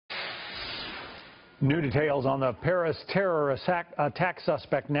New details on the Paris terror attack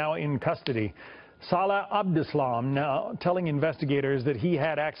suspect now in custody. Salah Abdeslam now telling investigators that he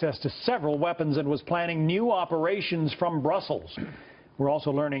had access to several weapons and was planning new operations from Brussels. We're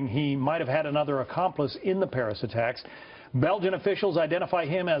also learning he might have had another accomplice in the Paris attacks. Belgian officials identify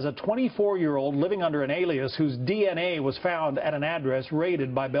him as a 24-year-old living under an alias whose DNA was found at an address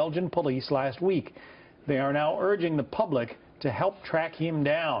raided by Belgian police last week. They are now urging the public to help track him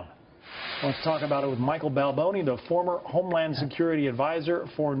down. Let's talk about it with Michael Balboni, the former Homeland Security advisor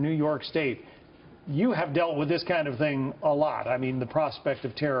for New York State. You have dealt with this kind of thing a lot. I mean, the prospect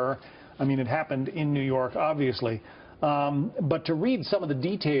of terror. I mean, it happened in New York, obviously. But to read some of the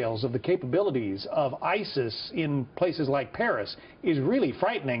details of the capabilities of ISIS in places like Paris is really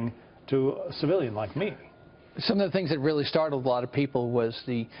frightening to a civilian like me. Some of the things that really startled a lot of people was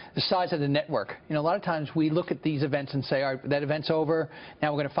the size of the network. You know, a lot of times we look at these events and say, all right, that event's over.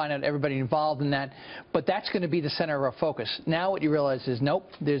 Now we're going to find out everybody involved in that. But that's going to be the center of our focus. Now what you realize is, nope,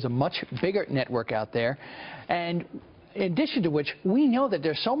 there's a much bigger network out there. And in addition to which, we know that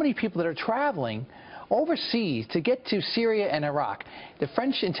there's so many people that are traveling overseas to get to Syria and Iraq. The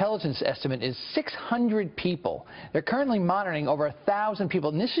French intelligence estimate is 600 people. They're currently monitoring over 1,000 people,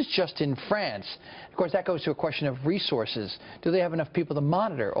 and this is just in France. Of course, that goes to a question of resources. Do they have enough people to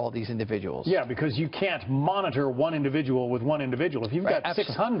monitor all these individuals? Yeah, because you can't monitor one individual with one individual. If you've got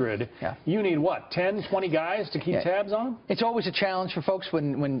 600, you need, what, 10, 20 guys to keep tabs on? It's always a challenge for folks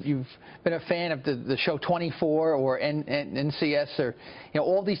when you've been a fan of the show 24 or NCS or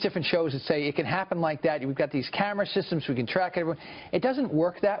all these different shows that say it can happen like that. We've got these camera systems, we can track everyone. It doesn't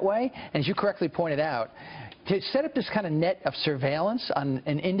work that way, and as you correctly pointed out, to set up this kind of net of surveillance on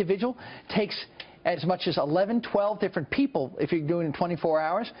an individual takes as much as 11, 12 different people if you're doing it in 24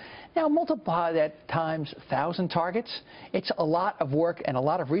 hours. Now multiply that times 1,000 targets. It's a lot of work and a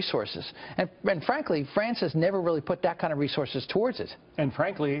lot of resources. And frankly, France has never really put that kind of resources towards it. And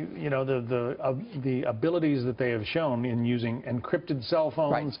frankly, you know, the abilities that they have shown in using encrypted cell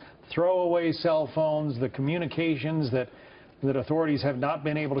phones, throwaway cell phones, the communications that authorities have not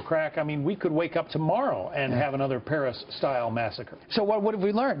been able to crack. I mean, we could wake up tomorrow and have another Paris-style massacre. So what have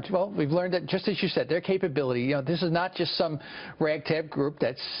we learned? Well, we've learned that, just as you said, their capability, you know, this is not just some ragtag group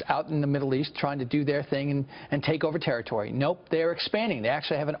that's out in the Middle East trying to do their thing and take over territory. Nope, they're expanding. They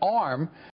actually have an arm